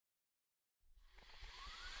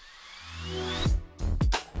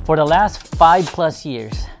For the last 5+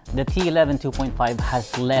 years, the T11 2.5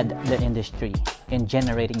 has led the industry in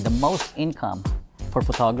generating the most income for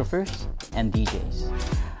photographers and DJs.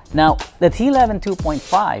 Now, the T11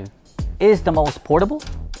 2.5 is the most portable,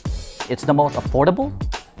 it's the most affordable,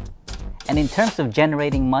 and in terms of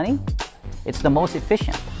generating money, it's the most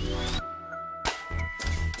efficient.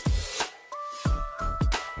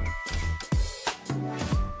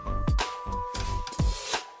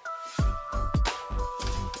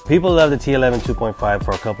 People love the T11 2.5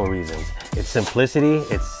 for a couple reasons. Its simplicity,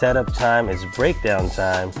 its setup time, its breakdown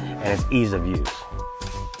time, and its ease of use.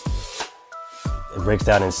 It breaks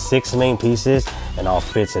down in 6 main pieces and all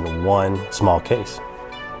fits in one small case.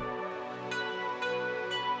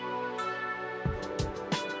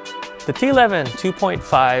 The T11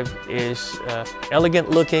 2.5 is elegant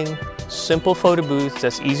looking, simple photo booth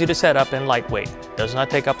that's easy to set up and lightweight. Does not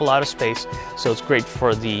take up a lot of space, so it's great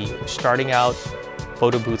for the starting out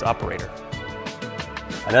photo booth operator.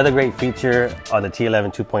 Another great feature on the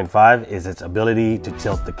T11 2.5 is its ability to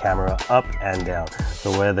tilt the camera up and down. So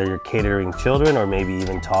whether you're catering children or maybe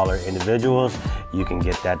even taller individuals, you can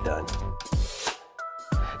get that done.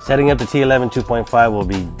 Setting up the T11 2.5 will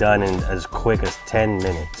be done in as quick as 10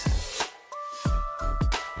 minutes.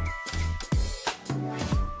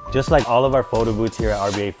 Just like all of our photo booths here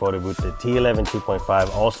at RBA Photo Booth, the T11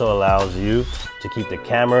 2.5 also allows you to keep the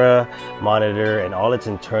camera, monitor, and all its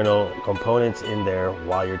internal components in there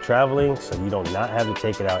while you're traveling, so you don't not have to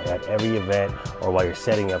take it out at every event or while you're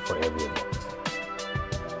setting up for every event.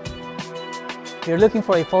 If you're looking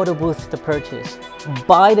for a photo booth to purchase,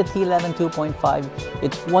 buy the T11 2.5.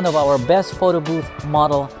 It's one of our best photo booth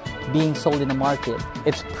model being sold in the market.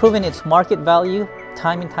 It's proven its market value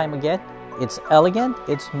time and time again. It's elegant,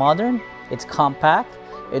 it's modern, it's compact,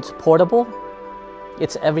 it's portable,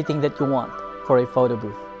 it's everything that you want for a photo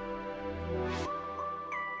booth.